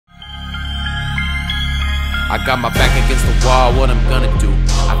I got my back against the wall, what I'm gonna do?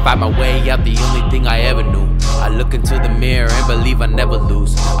 I fight my way out, the only thing I ever knew. I look into the mirror and believe I never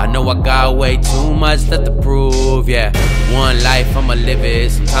lose. I know I got way too much left to prove, yeah. One life, I'ma live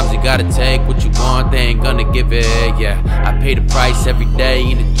it. Sometimes you gotta take what you want, they ain't gonna give it, yeah. I pay the price every day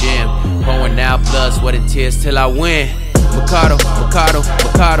in the gym, pouring out blood, sweat and tears till I win. Mikardo, Mikardo,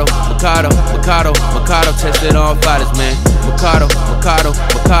 Mikardo, Mikardo, Mikardo, Mikardo, tested on fighters, man. Mikardo, Mikardo,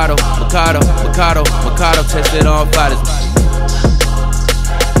 Mikardo, Mikardo, Mikardo, Mikardo, tested on fighters.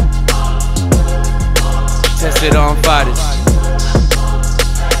 Tested on fighters.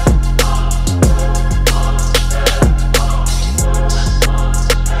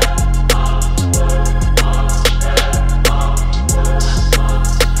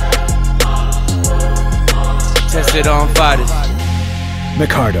 Tested on fighters.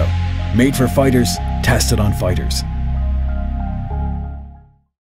 Mikardo, made for fighters, tested on fighters.